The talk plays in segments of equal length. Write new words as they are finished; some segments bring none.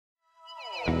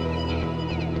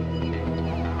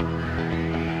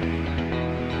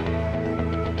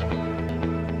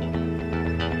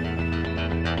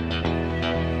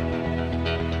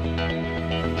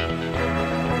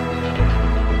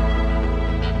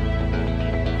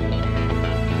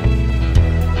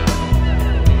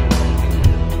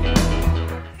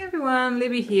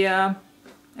Libby here.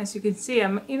 As you can see,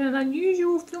 I'm in an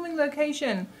unusual filming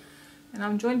location and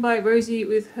I'm joined by Rosie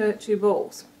with her two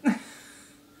balls.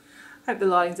 Hope the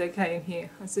lighting's okay in here.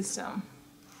 I was just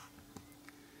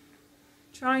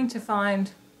trying to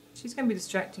find... She's going to be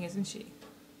distracting, isn't she?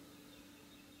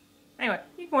 Anyway,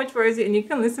 you can watch Rosie and you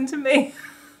can listen to me.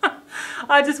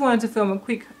 I just wanted to film a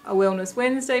quick Wellness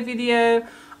Wednesday video.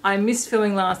 I missed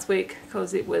filming last week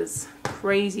because it was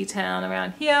crazy town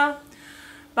around here.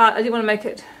 But I didn't want to make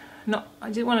it... I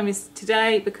didn't want to miss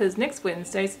today because next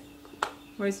Wednesday's...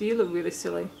 Rosie, you look really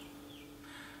silly.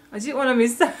 I didn't want to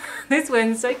miss this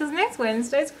Wednesday because next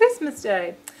Wednesday's Christmas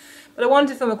Day. But I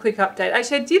wanted to film a quick update.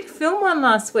 Actually, I did film one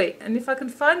last week, and if I can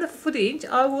find the footage,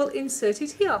 I will insert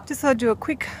it here. Just thought I'd do a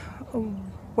quick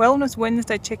Wellness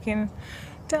Wednesday check-in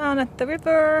down at the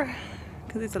river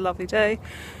because it's a lovely day.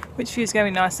 Which view is going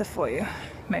to be nicer for you?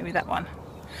 Maybe that one,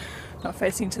 not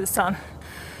facing to the sun.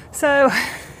 So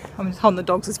I'm just holding the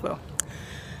dogs as well.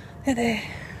 They're there.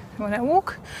 I went out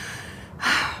walk.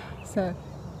 So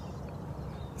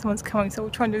someone's coming, so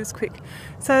we'll try and do this quick.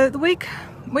 So the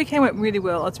weekend went really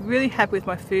well. I was really happy with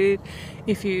my food.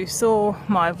 If you saw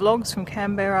my vlogs from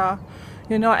Canberra,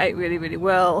 you know I ate really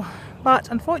well. But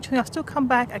unfortunately I still come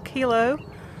back a kilo,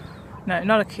 no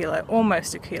not a kilo,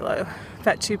 almost a kilo,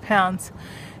 about 2 pounds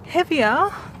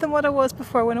heavier than what I was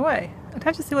before I went away. I'd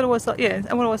have to see what it was like, yeah,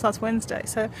 and what it was last Wednesday.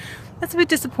 So that's a bit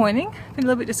disappointing, been a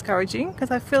little bit discouraging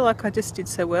because I feel like I just did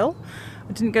so well.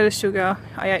 I didn't go to sugar,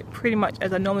 I ate pretty much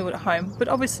as I normally would at home, but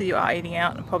obviously you are eating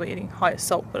out and probably eating higher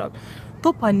salt, but I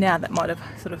thought by now that might have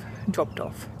sort of dropped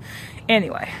off.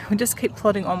 Anyway, we'll just keep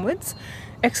plodding onwards.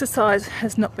 Exercise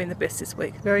has not been the best this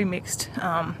week, very mixed.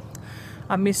 I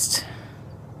missed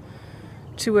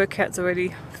 2 workouts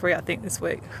already, 3 I think this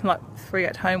week, like 3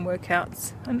 at home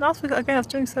workouts. And last week again I was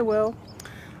doing so well.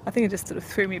 I think it just sort of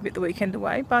threw me a bit the weekend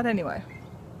away, but anyway.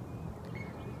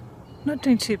 Not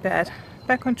doing too bad.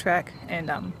 Back on track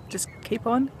and just keep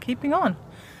on keeping on.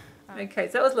 Okay,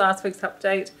 so that was last week's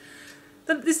update.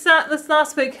 This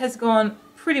last week has gone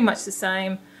pretty much the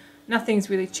same. Nothing's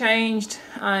really changed.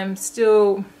 I'm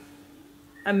still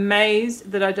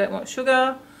amazed that I don't want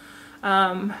sugar.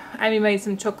 Amy made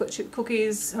some chocolate chip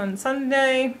cookies on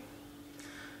Sunday.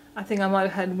 I think I might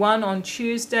have had one on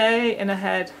Tuesday and I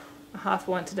had half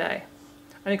one today.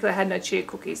 Only because I had no chia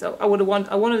cookies. I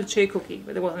wanted a chia cookie,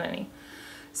 but there wasn't any.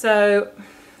 So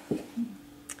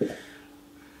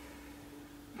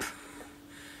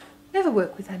never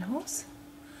work with animals.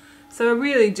 So I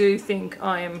really do think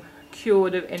I am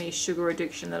cured of any sugar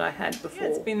addiction that I had before.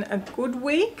 Yeah, it's been a good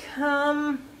week.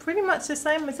 Pretty much the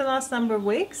same as the last number of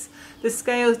weeks. The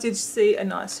scales did see a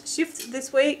nice shift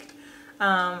this week.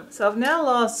 So I've now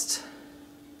lost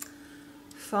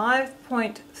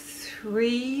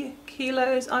 5.3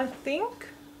 kilos, I think.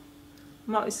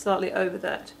 Might be slightly over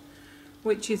that,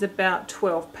 which is about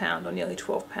 12 pound or nearly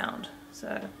 12 pound.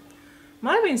 So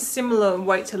might have been similar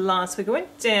weight to last week. It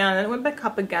went down and it went back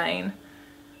up again.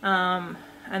 And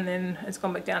then it's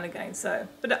gone back down again. So,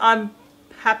 but I'm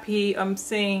happy. I'm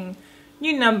seeing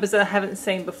new numbers that I haven't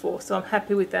seen before, so I'm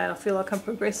happy with that. I feel like I'm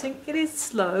progressing. It is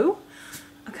slow.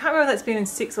 I can't remember if that's been in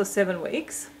 6 or 7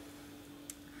 weeks.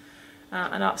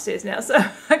 And I'm upstairs now, so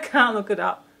I can't look it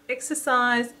up.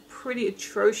 Exercise, pretty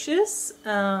atrocious.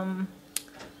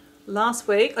 Last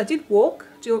week I did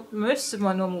do most of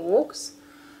my normal walks,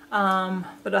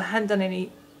 but I hadn't done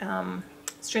any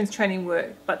strength training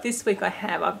work. But this week I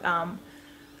have.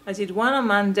 I did one on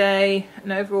Monday,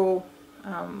 an overall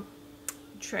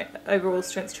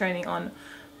strength training on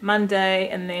Monday,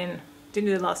 and then didn't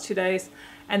do the last 2 days.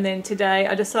 And then today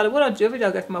I decided what I'll do every day.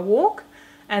 I'll go for my walk,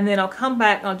 and then I'll come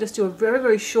back and I'll just do a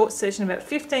very short session, about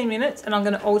 15 minutes, and I'm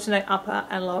going to alternate upper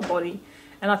and lower body.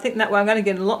 And I think that way I'm going to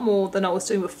get a lot more than I was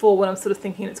doing before, when I'm sort of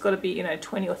thinking it's got to be, you know,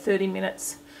 20 or 30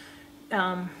 minutes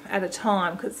at a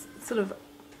time, because sort of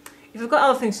if I've got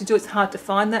other things to do, it's hard to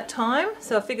find that time.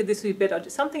 So I figured this would be better. I'll do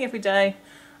something every day.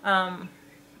 And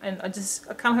I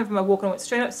come home from my walk and I went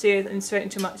straight upstairs and straight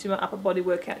into my upper body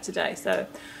workout today. So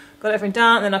got everything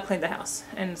done, and then I cleaned the house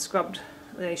and scrubbed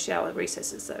the shower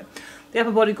recesses. So the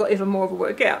upper body got even more of a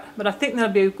workout. But I think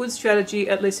that'll be a good strategy,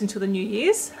 at least until the New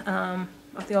Year's. I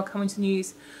think I'll come into New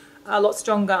Year's a lot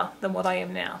stronger than what I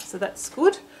am now. So that's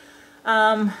good.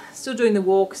 Still doing the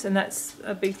walks, and that's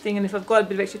a big thing. And if I've got a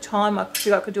bit of extra time, I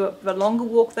feel I could do a longer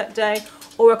walk that day,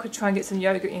 or I could try and get some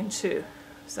yoga in too.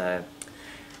 So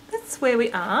that's where we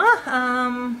are.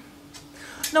 Not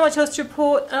much else to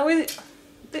report.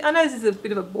 I know this is a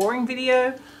bit of a boring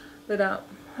video, but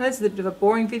There's a bit of a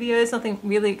boring video. There's nothing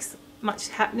really much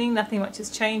happening, nothing much is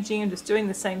changing. I'm just doing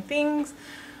the same things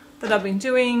that I've been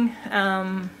doing.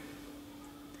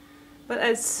 But but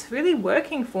it's really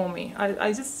working for me.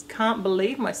 I just can't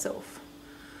believe myself.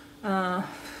 I'm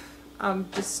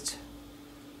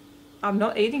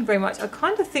not eating very much. I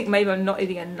kind of think maybe I'm not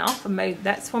eating enough, and maybe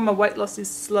that's why my weight loss is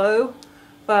slow,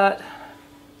 but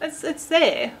it's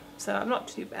there, so I'm not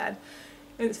too bad.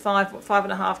 It's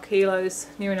 5.5 kilos,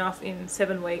 near enough, in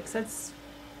 7 weeks. That's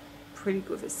pretty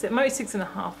good. It's maybe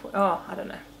 6.5. Oh, I don't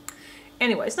know.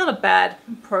 Anyway, it's not a bad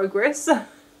progress.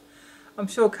 I'm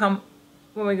sure come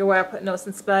when we go out at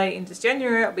Nelson's Bay into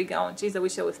January, I'll be going, geez, I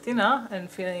wish I was thinner,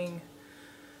 and feeling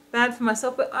bad for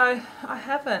myself, but I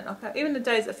haven't. Okay. Even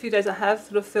a few days I have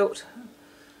sort of felt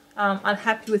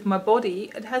unhappy with my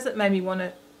body, it hasn't made me want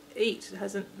to eat. It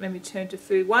hasn't made me turn to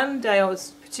food. One day I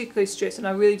was particularly stressed, and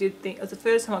I really did think, it was the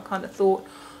first time I kind of thought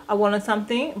I wanted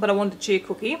something, but I wanted a chia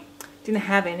cookie. Didn't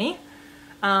have any.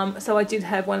 So I did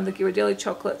have one of the Ghirardelli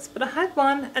chocolates, but I had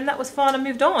one and that was fine. I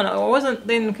moved on. I wasn't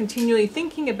then continually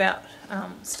thinking about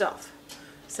stuff.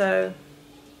 So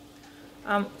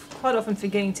I'm quite often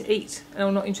forgetting to eat, and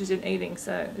I'm not interested in eating.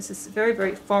 So this is very,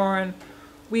 very foreign,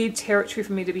 weird territory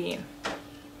for me to be in.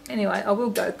 Anyway, I will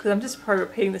go because I'm just probably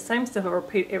repeating the same stuff I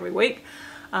repeat every week.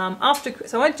 So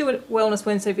I won't do a Wellness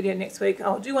Wednesday video next week.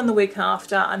 I'll do one the week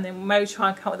after, and then maybe try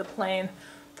and come up with a plan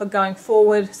for going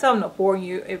forward, so I'm not boring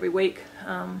you every week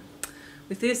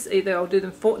with this. Either I'll do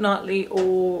them fortnightly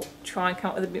or try and come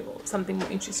up with a bit more, something more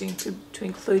interesting to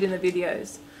include in the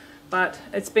videos. But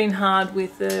it's been hard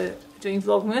with doing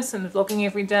Vlogmas and vlogging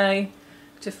every day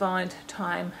to find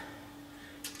time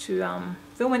to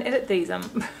film and edit these.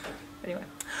 Anyway,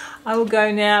 I will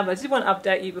go now, but I did want to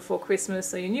update you before Christmas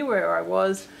so you knew where I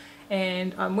was.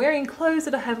 And I'm wearing clothes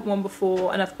that I haven't worn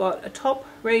before, and I've got a top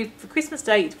ready for Christmas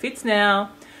Day. It fits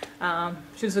now.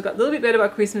 Should have got a little bit better by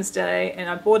Christmas Day, and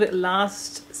I bought it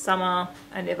last summer.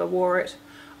 I never wore it.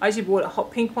 I actually bought a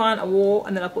hot pink one I wore,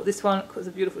 and then I bought this one because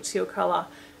it's a beautiful teal colour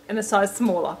and a size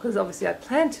smaller, because obviously I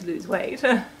planned to lose weight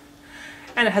and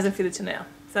it hasn't fitted to now.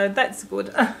 So that's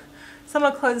good. Some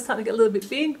of my clothes are starting to get a little bit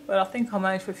big, but I think I'll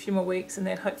manage for a few more weeks, and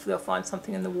then hopefully I'll find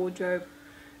something in the wardrobe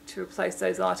to replace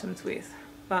those items with.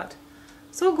 But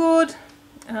it's all good.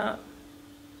 Can't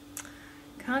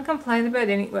complain about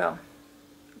any, well,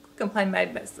 can't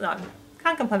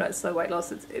complain about slow weight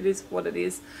loss. It is what it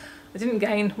is. I didn't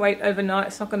gain weight overnight.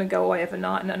 It's not going to go away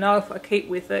overnight, and I know if I keep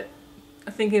with it,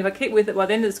 I'm thinking if I keep with it by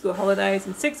the end of the school holidays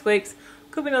in 6 weeks,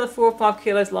 could be another 4 or 5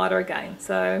 kilos lighter again.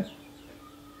 So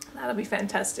that'll be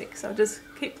fantastic. So I'll just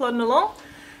keep plodding along,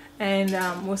 and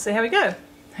we'll see how we go.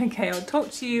 Okay, I'll talk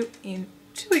to you in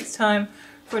 2 weeks' time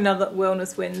for another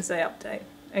Wellness Wednesday update.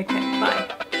 Okay,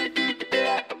 bye.